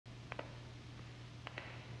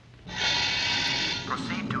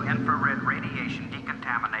infrared radiation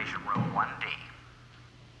decontamination room 1D.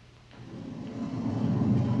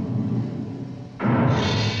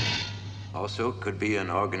 Also, it could be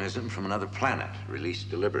an organism from another planet,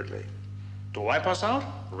 released deliberately. To wipe us out?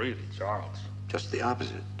 Really, Charles? Just the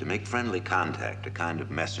opposite. To make friendly contact, a kind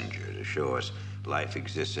of messenger to show us life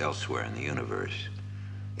exists elsewhere in the universe.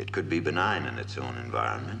 It could be benign in its own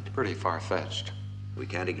environment. Pretty far-fetched. We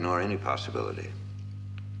can't ignore any possibility.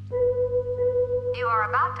 You are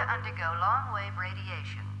about to undergo long-wave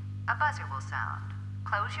radiation. A buzzer will sound.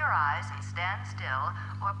 Close your eyes and stand still,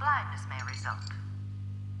 or blindness may result.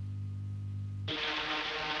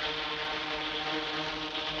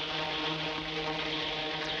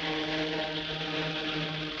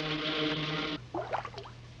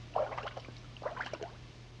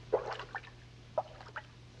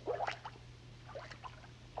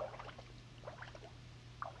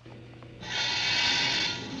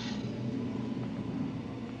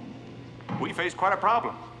 We face quite a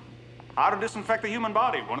problem. How to disinfect the human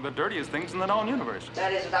body, one of the dirtiest things in the known universe.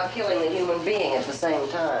 That is, without killing the human being at the same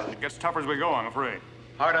time. It gets tougher as we go, I'm afraid.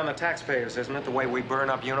 Hard on the taxpayers, isn't it, the way we burn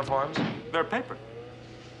up uniforms? They're paper.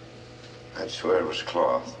 I'd swear it was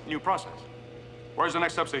cloth. New process. Where's the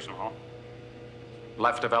next substation, Hall?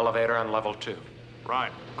 Left of elevator on level 2.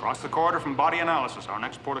 Right. Across the corridor from body analysis, our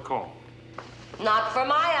next port of call. Not for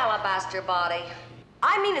my alabaster body.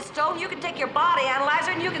 I mean, a stone, you can take your body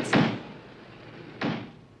analyzer and you can...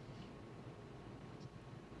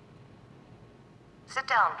 Sit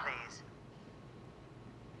down, please.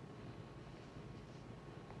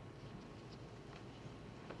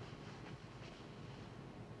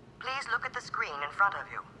 Please look at the screen in front of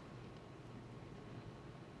you.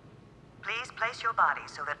 Please place your body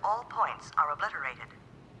so that all points are obliterated.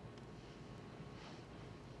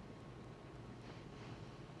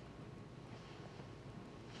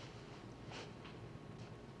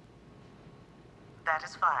 That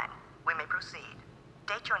is fine. We may proceed.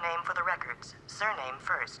 State your name for the records. Surname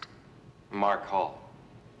first. Mark Hall.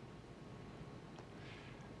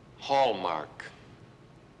 Hallmark.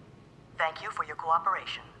 Thank you for your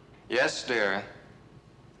cooperation. Yes, dear.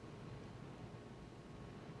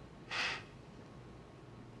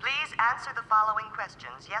 Please answer the following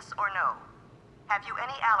questions, yes or no. Have you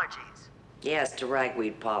any allergies? Yes, to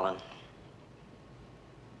ragweed pollen.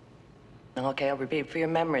 Okay, I'll repeat for your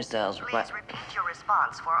memory cells. Please repeat your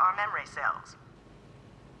response for our memory cells.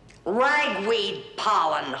 Ragweed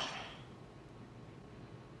pollen.